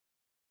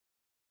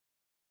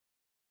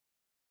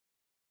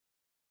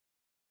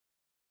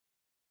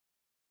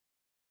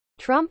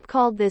Trump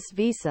called this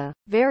visa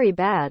very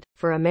bad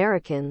for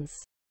Americans.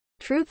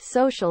 Truth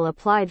Social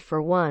applied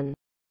for one.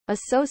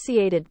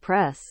 Associated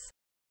Press.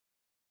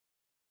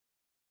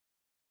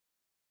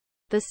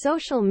 The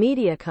social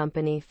media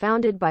company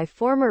founded by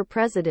former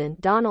President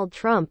Donald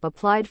Trump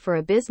applied for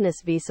a business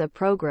visa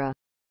program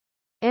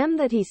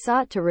that he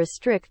sought to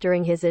restrict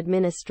during his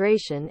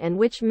administration and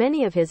which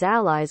many of his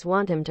allies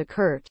want him to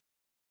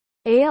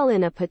curtail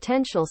in a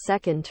potential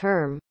second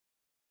term.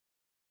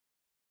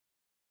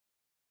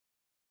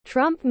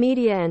 Trump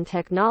Media and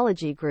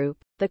Technology Group,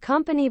 the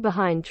company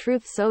behind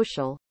Truth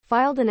Social,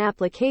 filed an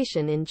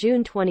application in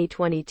June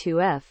 2022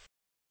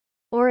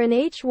 or an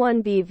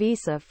H-1B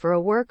visa for a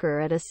worker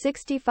at a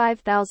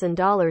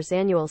 $65,000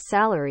 annual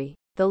salary,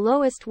 the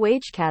lowest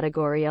wage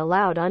category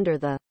allowed under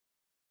the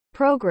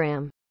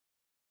program.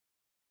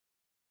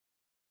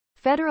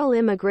 Federal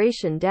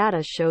immigration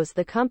data shows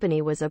the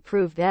company was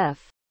approved.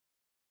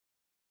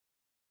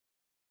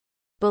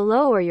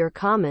 Below are your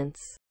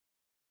comments.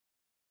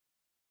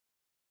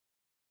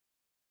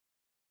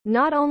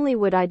 Not only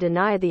would I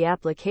deny the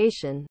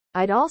application,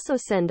 I'd also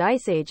send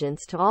ICE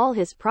agents to all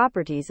his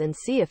properties and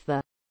see if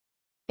the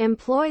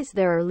employees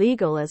there are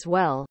legal as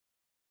well.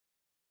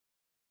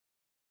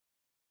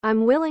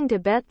 I'm willing to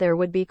bet there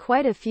would be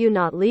quite a few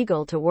not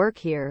legal to work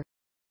here.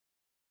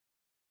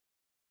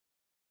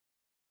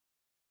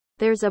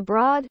 There's a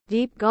broad,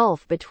 deep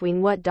gulf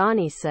between what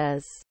Donnie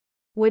says,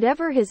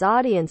 whatever his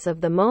audience of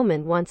the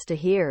moment wants to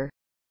hear,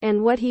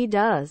 and what he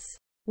does,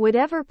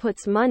 whatever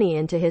puts money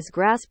into his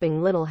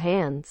grasping little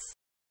hands.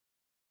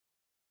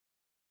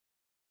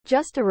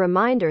 Just a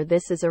reminder,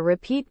 this is a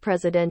repeat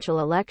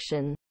presidential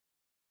election.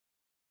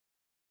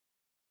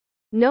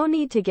 No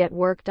need to get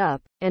worked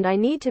up, and I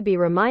need to be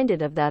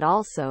reminded of that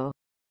also.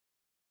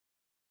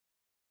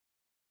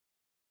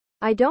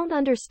 I don't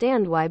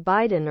understand why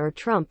Biden or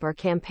Trump are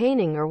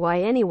campaigning or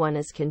why anyone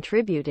is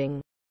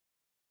contributing.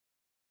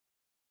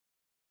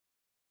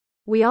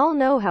 We all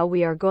know how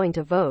we are going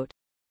to vote.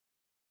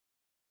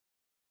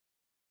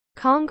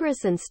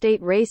 Congress and state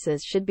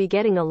races should be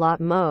getting a lot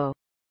more.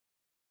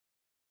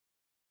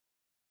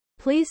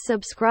 Please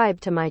subscribe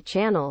to my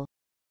channel.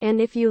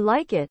 And if you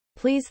like it,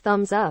 please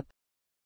thumbs up.